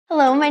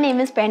Hello, my name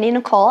is Brandi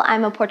Nicole.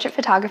 I'm a portrait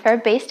photographer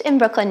based in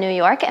Brooklyn, New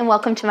York, and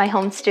welcome to my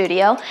home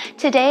studio.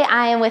 Today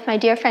I am with my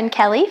dear friend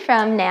Kelly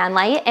from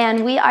Nanlite,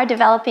 and we are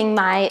developing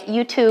my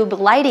YouTube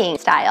lighting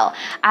style.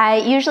 I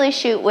usually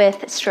shoot with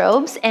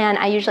strobes, and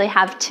I usually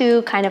have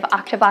two kind of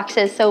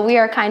octaboxes, so we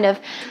are kind of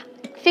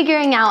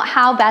figuring out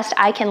how best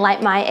I can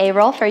light my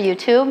A-roll for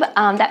YouTube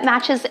that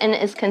matches and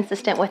is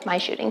consistent with my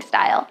shooting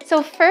style.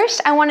 So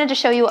first, I wanted to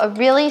show you a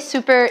really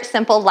super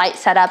simple light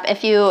setup.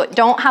 If you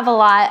don't have a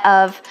lot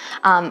of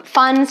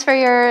funds for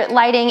your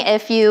lighting,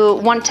 if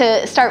you want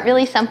to start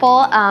really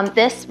simple,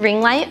 this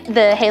ring light,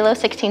 the Halo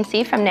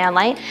 16C from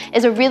Nanlite,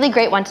 is a really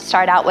great one to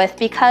start out with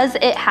because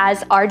it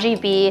has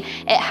RGB,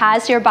 it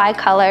has your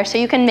bicolor, so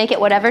you can make it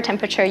whatever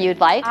temperature you'd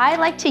like. I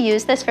like to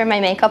use this for my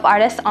makeup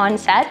artists on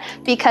set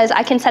because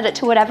I can set it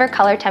to whatever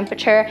color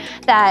temperature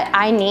that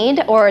I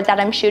need or that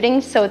I'm shooting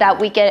so that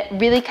we get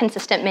really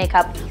consistent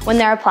makeup when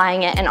they're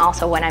applying it and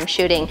also when I'm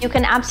shooting. You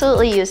can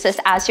absolutely use this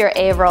as your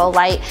A-roll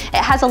light.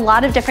 It has a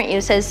lot of different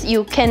uses.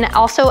 You can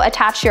also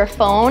attach your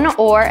phone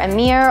or a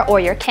mirror or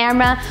your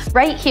camera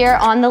right here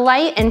on the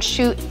light and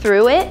shoot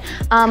through it.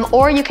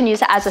 Or you can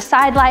use it as a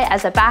side light,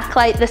 as a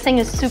backlight. This thing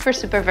is super,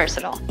 super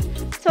versatile.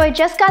 So I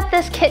just got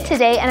this kit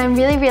today and I'm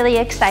really, really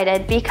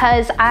excited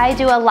because I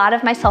do a lot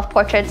of my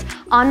self-portraits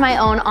on my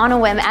own on a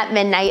whim at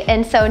midnight.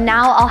 And so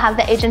now I'll have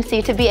the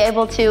agency to be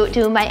able to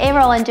do my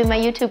A-roll and do my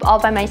YouTube all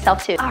by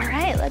myself too. All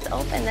right, let's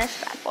open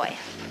this bad boy.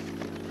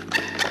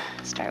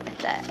 Start with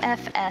the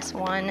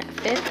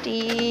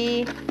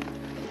FS150.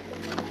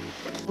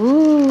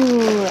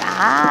 Ooh,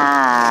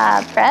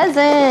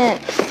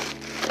 present.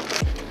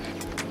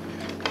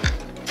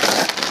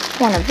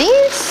 One of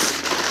these.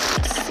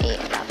 Let's see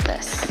about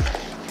this.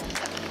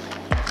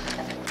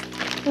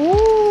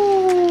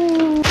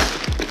 Ooh.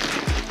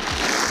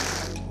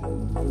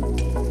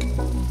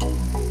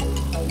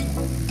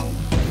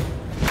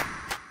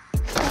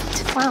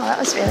 Wow, that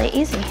was really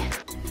easy.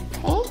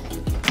 Okay.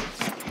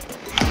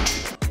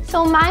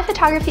 So my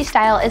photography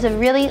style is a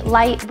really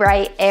light,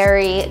 bright,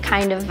 airy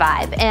kind of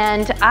vibe,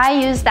 and I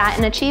use that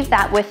and achieve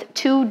that with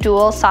two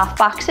dual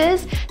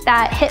softboxes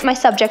that hit my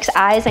subject's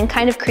eyes and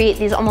kind of create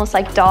these almost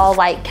like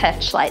doll-like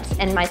catch lights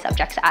in my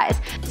subject's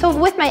eyes. So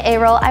with my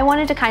A-roll, I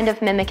wanted to kind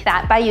of mimic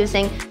that by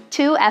using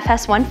two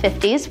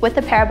FS150s with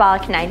the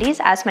parabolic 90s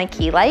as my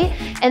key light.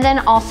 And then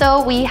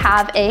also we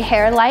have a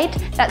hair light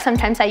that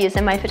sometimes I use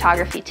in my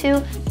photography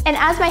too. And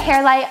as my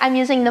hair light, I'm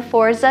using the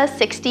Forza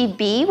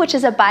 60B, which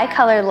is a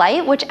bicolor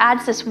light, which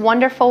adds this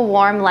wonderful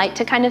warm light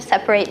to kind of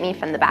separate me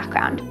from the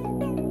background.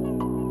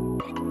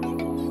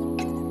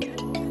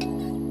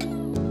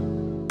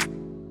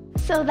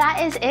 So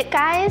that is it,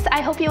 guys.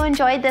 I hope you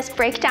enjoyed this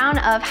breakdown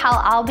of how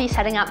I'll be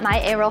setting up my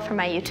A-roll for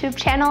my YouTube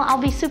channel.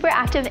 I'll be super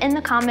active in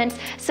the comments,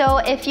 so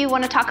if you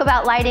want to talk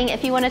about lighting,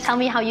 if you want to tell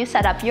me how you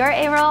set up your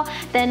A-roll,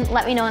 then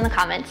let me know in the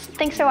comments.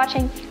 Thanks for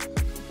watching.